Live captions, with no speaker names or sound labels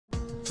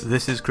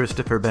This is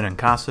Christopher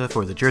Benincasa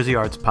for the Jersey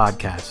Arts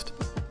Podcast.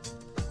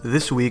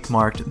 This week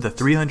marked the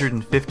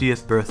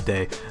 350th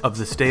birthday of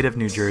the state of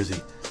New Jersey.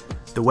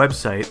 The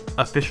website,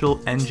 official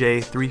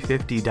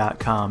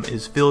NJ350.com,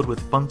 is filled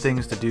with fun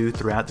things to do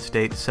throughout the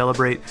state to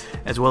celebrate,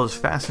 as well as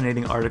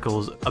fascinating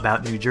articles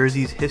about New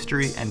Jersey's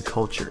history and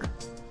culture.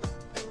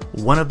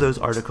 One of those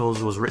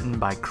articles was written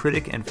by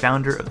critic and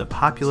founder of the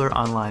popular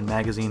online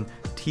magazine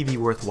TV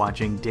Worth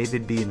Watching,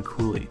 David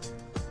Bianculli.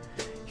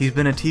 He's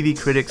been a TV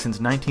critic since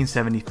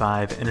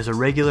 1975 and is a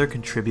regular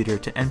contributor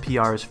to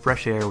NPR's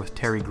Fresh Air with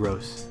Terry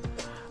Gross.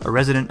 A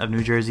resident of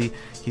New Jersey,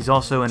 he's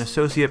also an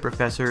associate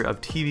professor of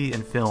TV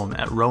and film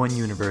at Rowan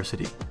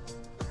University.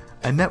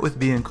 I met with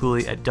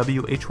Bianculli at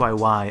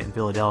WHYY in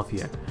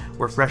Philadelphia,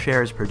 where Fresh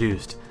Air is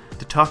produced,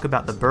 to talk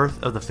about the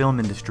birth of the film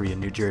industry in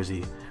New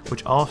Jersey,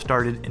 which all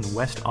started in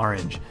West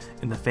Orange,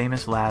 in the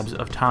famous labs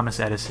of Thomas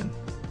Edison.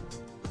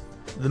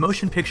 The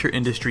motion picture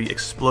industry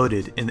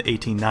exploded in the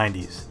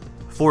 1890s.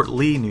 Fort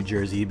Lee, New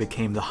Jersey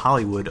became the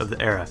Hollywood of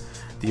the era,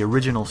 the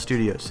original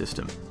studio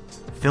system.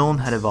 Film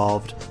had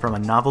evolved from a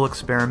novel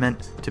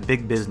experiment to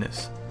big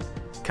business.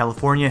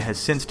 California has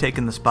since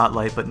taken the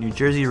spotlight, but New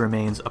Jersey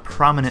remains a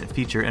prominent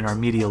feature in our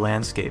media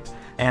landscape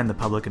and the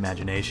public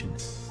imagination.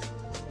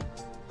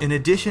 In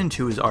addition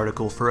to his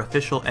article for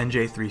official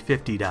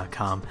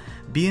NJ350.com,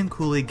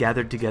 Bianculli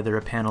gathered together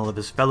a panel of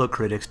his fellow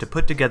critics to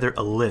put together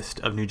a list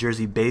of New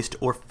Jersey-based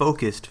or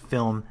focused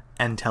film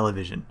and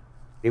television.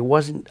 It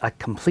wasn't a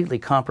completely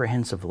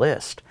comprehensive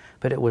list,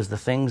 but it was the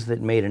things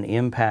that made an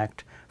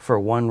impact for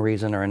one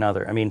reason or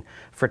another. I mean,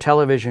 for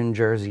television,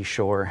 Jersey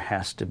Shore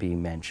has to be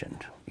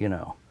mentioned,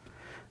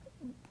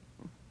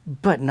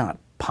 but not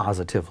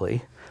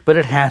positively, but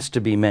it has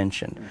to be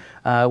mentioned.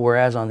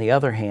 Whereas on the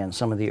other hand,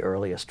 some of the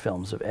earliest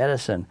films of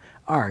Edison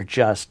are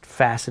just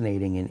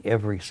fascinating in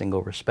every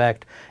single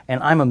respect,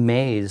 and I'm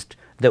amazed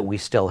that we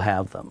still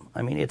have them.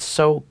 I mean, it's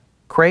so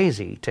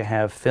crazy to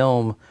have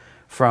film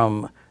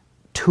from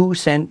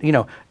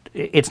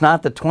it's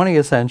not the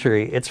 20th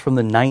century, it's from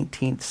the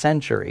 19th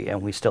century,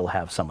 and we still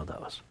have some of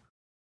those.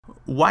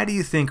 Why do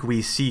you think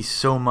we see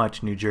so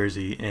much New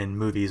Jersey in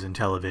movies and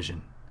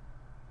television?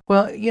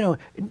 Well,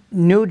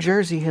 New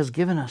Jersey has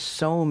given us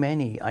so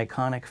many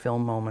iconic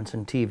film moments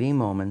and TV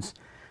moments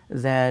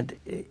that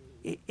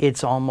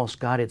it's almost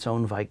got its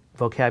own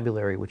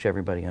vocabulary, which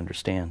everybody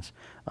understands.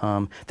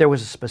 There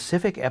was a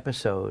specific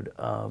episode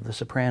of The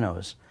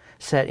Sopranos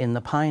set in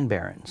the Pine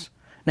Barrens.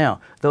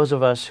 Now, those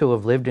of us who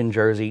have lived in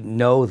Jersey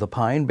know the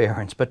Pine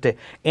Barrens, but to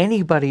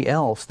anybody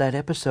else, that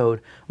episode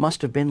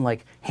must have been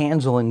like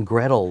Hansel and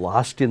Gretel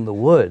lost in the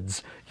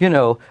woods,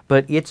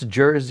 but it's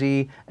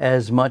Jersey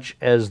as much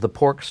as the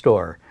pork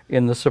store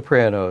in The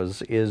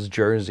Sopranos is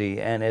Jersey,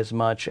 and as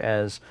much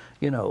as,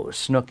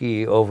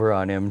 Snooki over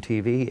on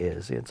MTV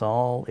is. It's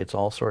all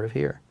sort of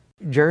here.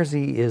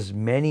 Jersey is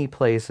many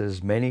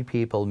places, many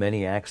people,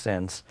 many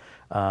accents,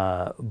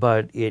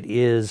 but it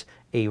is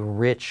a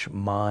rich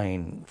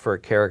mine for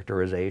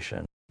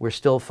characterization. We're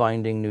still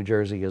finding New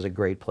Jersey as a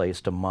great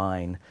place to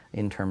mine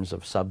in terms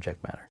of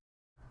subject matter.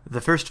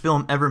 The first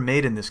film ever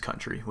made in this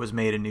country was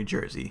made in New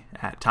Jersey,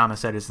 at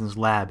Thomas Edison's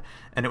lab,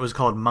 and it was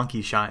called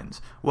Monkey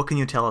Shines. What can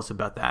you tell us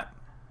about that?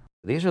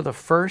 These are the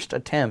first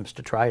attempts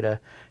to try to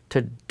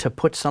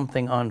put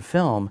something on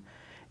film,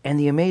 and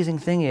the amazing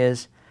thing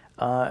is,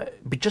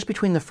 just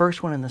between the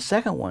first one and the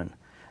second one,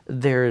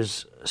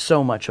 there's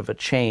so much of a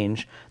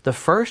change. The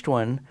first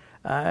one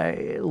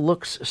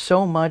looks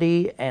so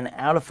muddy and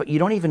you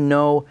don't even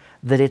know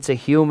that it's a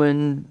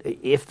human,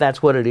 if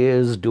that's what it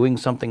is, doing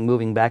something,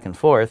 moving back and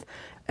forth.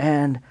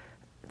 And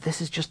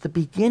this is just the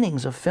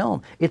beginnings of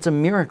film. It's a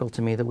miracle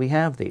to me that we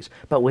have these.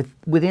 But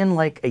within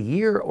like a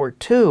year or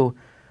two,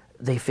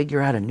 they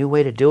figure out a new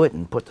way to do it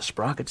and put the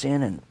sprockets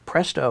in, and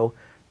presto,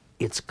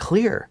 it's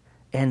clear.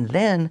 And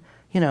then,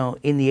 in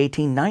the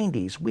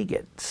 1890s, we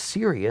get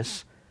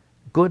serious,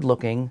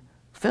 good-looking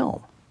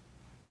film.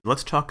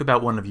 Let's talk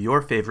about one of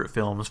your favorite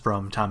films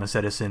from Thomas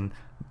Edison,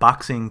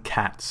 Boxing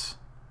Cats.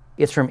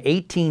 It's from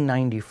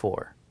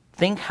 1894.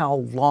 Think how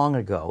long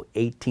ago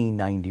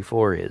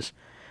 1894 is.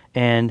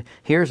 And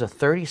here's a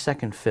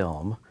 30-second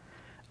film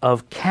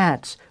of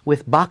cats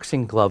with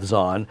boxing gloves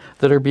on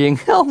that are being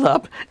held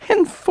up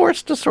and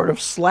forced to sort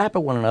of slap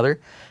at one another.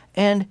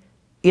 And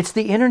it's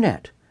the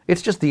internet.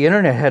 It's just the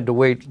internet had to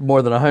wait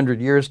more than 100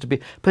 years to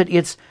be. But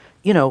it's,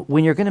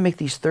 when you're going to make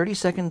these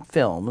 30-second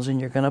films and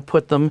you're going to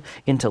put them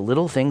into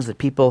little things that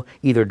people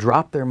either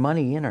drop their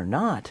money in or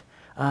not,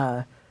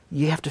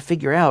 you have to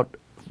figure out,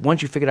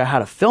 once you figure out how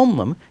to film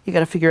them, you got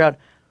to figure out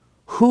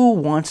who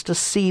wants to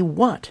see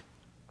what.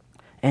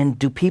 And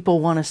do people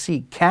want to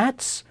see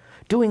cats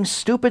doing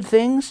stupid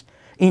things?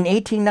 In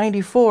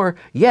 1894,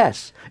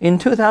 yes. In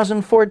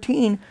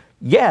 2014,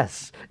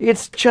 yes.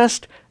 It's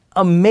just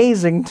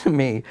amazing to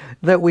me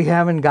that we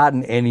haven't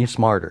gotten any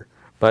smarter.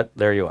 But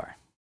there you are.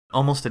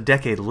 Almost a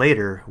decade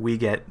later, we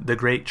get The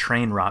Great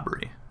Train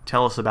Robbery.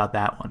 Tell us about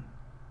that one.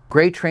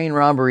 Great Train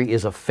Robbery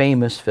is a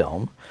famous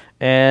film,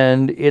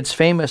 and it's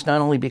famous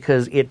not only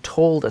because it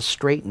told a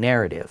straight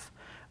narrative,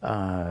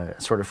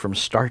 sort of from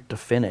start to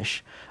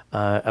finish,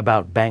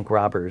 about bank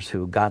robbers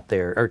who got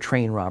their, or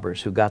train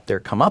robbers who got their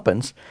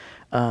comeuppance.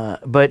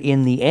 But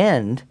in the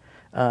end,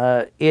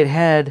 it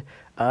had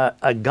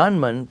a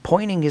gunman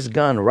pointing his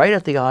gun right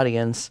at the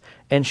audience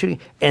and shooting.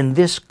 And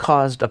this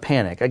caused a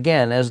panic.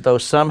 Again, as though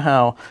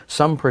somehow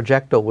some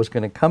projectile was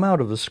going to come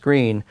out of the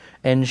screen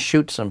and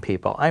shoot some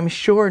people. I'm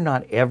sure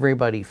not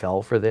everybody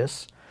fell for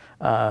this,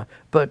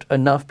 but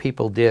enough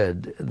people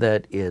did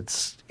that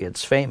it's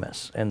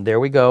famous. And there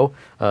we go,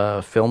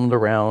 filmed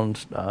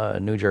around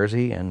New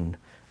Jersey, and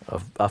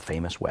a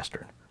famous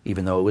Western,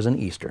 even though it was an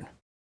Eastern.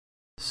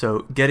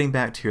 So, getting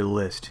back to your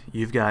list,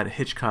 you've got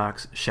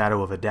Hitchcock's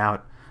Shadow of a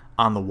Doubt,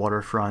 On the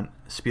Waterfront,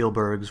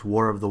 Spielberg's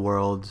War of the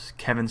Worlds,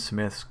 Kevin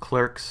Smith's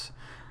Clerks,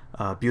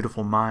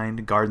 Beautiful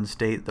Mind, Garden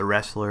State, The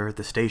Wrestler,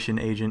 The Station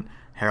Agent,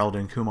 Harold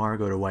and Kumar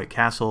Go to White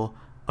Castle,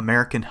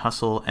 American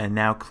Hustle, and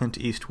now Clint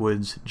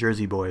Eastwood's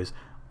Jersey Boys,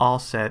 all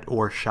set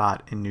or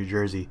shot in New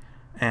Jersey.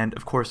 And,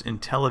 of course, in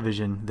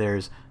television,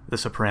 there's The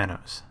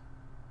Sopranos.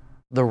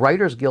 The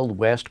Writers Guild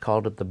West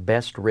called it the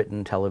best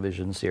written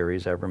television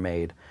series ever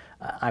made.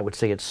 I would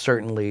say it's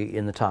certainly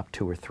in the top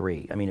 2 or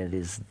 3. I mean, it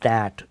is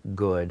that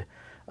good.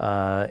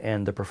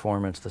 And the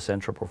performance, the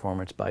central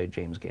performance by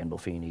James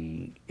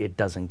Gandolfini, it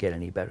doesn't get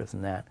any better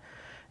than that.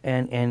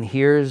 And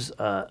here's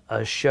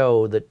a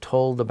show that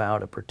told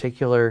about a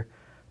particular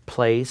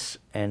place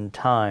and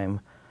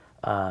time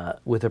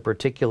with a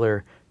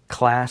particular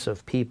class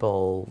of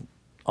people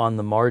on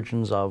the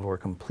margins of or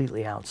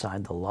completely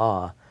outside the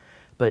law,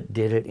 but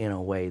did it in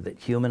a way that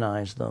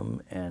humanized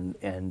them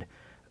and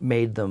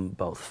made them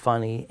both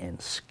funny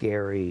and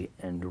scary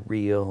and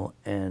real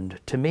and,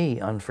 to me,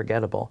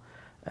 unforgettable.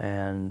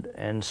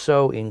 And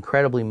so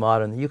incredibly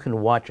modern that you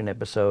can watch an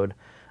episode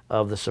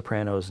of The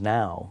Sopranos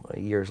now,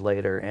 years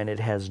later, and it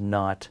has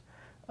not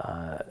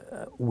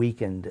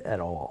weakened at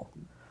all.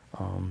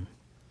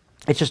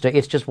 It's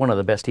just one of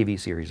the best TV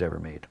series ever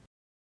made.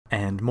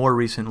 And more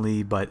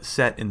recently, but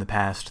set in the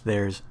past,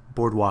 there's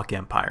Boardwalk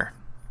Empire.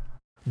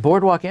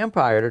 Boardwalk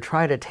Empire, to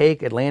try to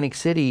take Atlantic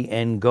City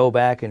and go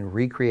back and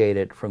recreate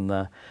it from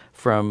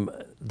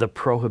the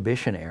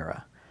Prohibition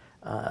era,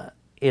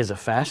 is a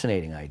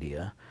fascinating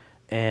idea.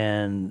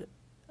 And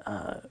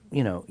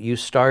you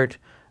start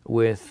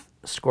with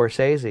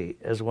Scorsese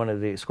as one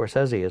of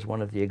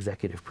the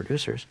executive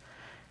producers,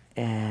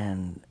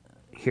 and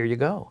here you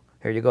go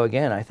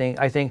again. I think,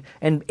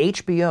 and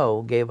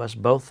HBO gave us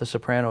both The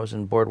Sopranos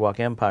and Boardwalk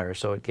Empire,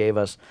 so it gave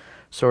us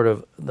sort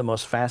of the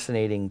most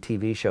fascinating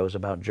TV shows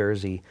about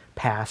Jersey,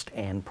 past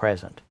and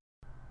present.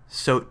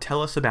 So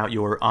tell us about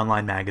your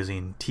online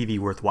magazine, TV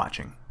Worth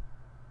Watching.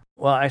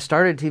 Well, I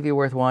started TV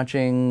Worth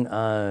Watching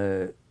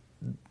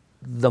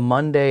the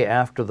Monday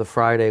after the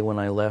Friday when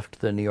I left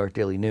the New York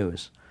Daily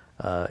News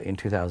in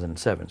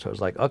 2007. So I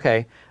was like,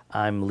 okay,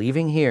 I'm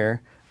leaving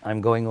here, I'm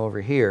going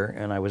over here,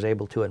 and I was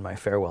able to, in my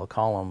farewell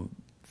column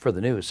for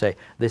the news, say,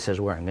 this is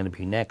where I'm going to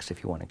be next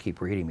if you want to keep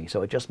reading me.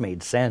 So it just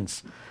made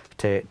sense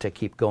to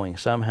keep going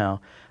somehow.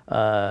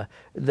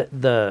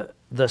 The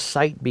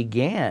site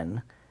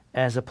began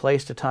as a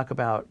place to talk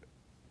about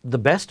the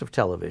best of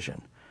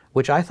television,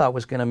 which I thought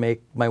was going to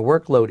make my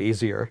workload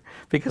easier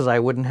because I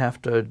wouldn't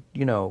have to,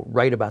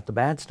 write about the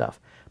bad stuff.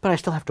 But I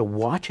still have to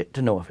watch it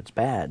to know if it's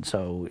bad,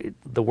 so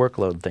the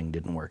workload thing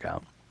didn't work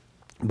out.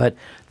 But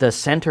the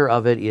center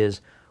of it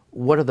is,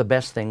 what are the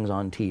best things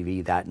on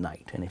TV that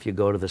night? And if you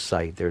go to the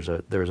site, there's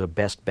a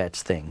best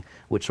bets thing,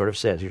 which sort of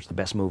says, here's the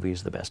best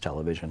movies, the best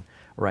television,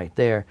 right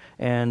there.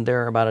 And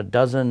there are about a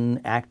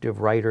dozen active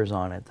writers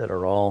on it that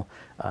are all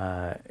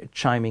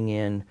chiming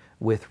in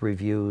with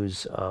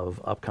reviews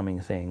of upcoming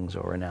things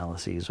or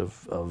analyses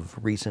of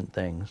recent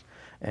things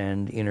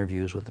and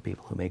interviews with the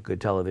people who make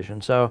good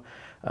television. So,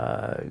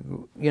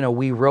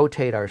 we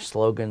rotate our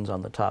slogans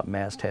on the top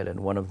masthead, and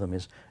one of them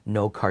is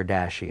 "No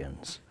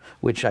Kardashians,"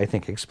 which I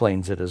think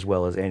explains it as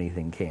well as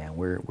anything can.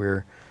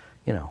 We're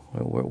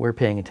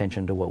paying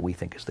attention to what we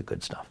think is the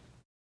good stuff.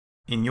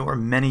 In your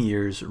many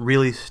years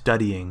really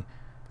studying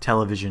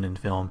television and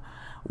film,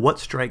 what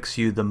strikes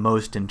you the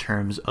most in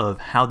terms of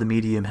how the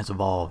medium has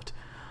evolved?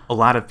 A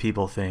lot of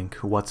people think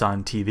what's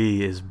on TV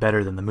is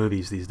better than the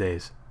movies these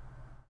days.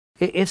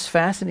 It's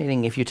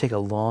fascinating if you take a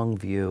long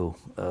view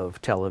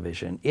of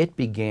television. It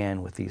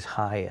began with these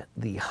high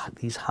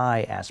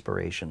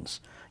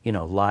aspirations.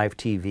 Live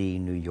TV,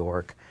 New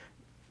York.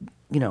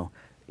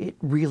 It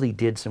really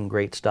did some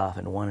great stuff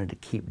and wanted to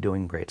keep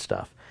doing great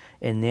stuff.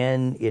 And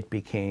then it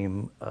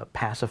became a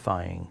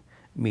pacifying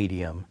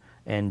medium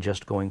and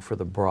just going for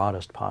the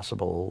broadest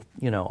possible,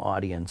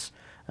 audience.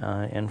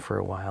 And for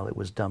a while it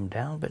was dumbed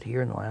down. But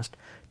here in the last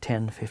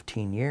 10,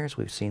 15 years,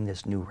 we've seen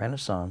this new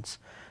renaissance.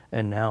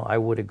 And now I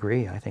would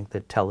agree. I think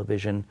that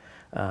television,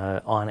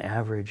 on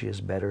average, is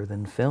better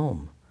than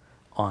film,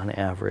 on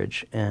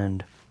average.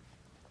 And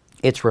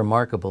it's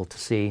remarkable to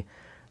see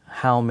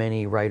how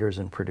many writers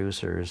and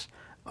producers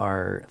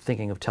are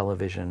thinking of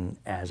television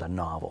as a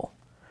novel,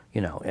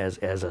 as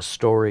a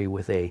story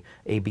with a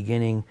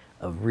beginning,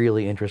 a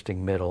really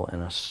interesting middle,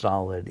 and a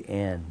solid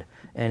end.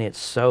 And it's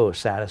so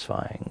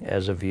satisfying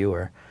as a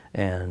viewer,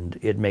 and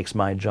it makes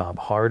my job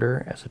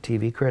harder as a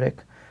TV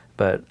critic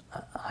but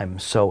I'm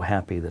so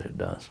happy that it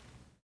does.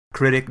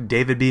 Critic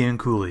David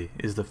Bianculli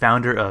is the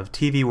founder of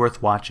TV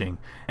Worth Watching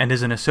and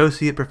is an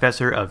associate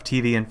professor of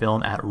TV and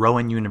film at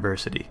Rowan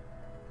University.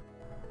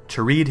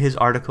 To read his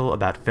article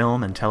about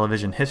film and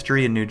television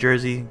history in New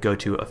Jersey, go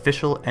to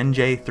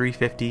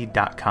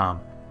officialnj350.com.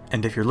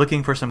 And if you're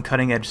looking for some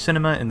cutting-edge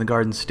cinema in the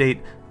Garden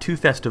State, 2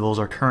 festivals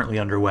are currently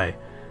underway: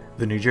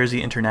 the New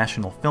Jersey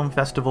International Film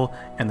Festival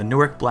and the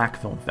Newark Black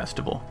Film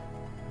Festival.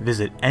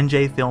 Visit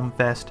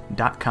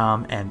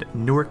njfilmfest.com and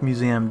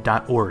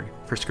newarkmuseum.org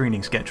for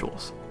screening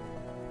schedules.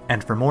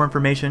 And for more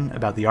information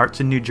about the arts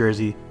in New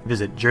Jersey,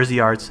 visit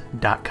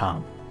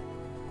jerseyarts.com.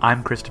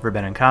 I'm Christopher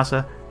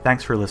Benincasa.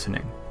 Thanks for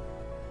listening.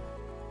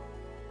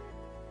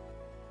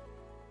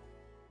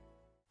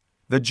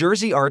 The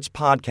Jersey Arts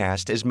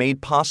Podcast is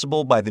made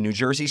possible by the New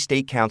Jersey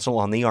State Council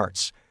on the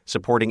Arts,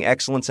 supporting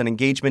excellence and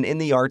engagement in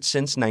the arts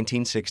since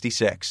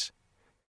 1966.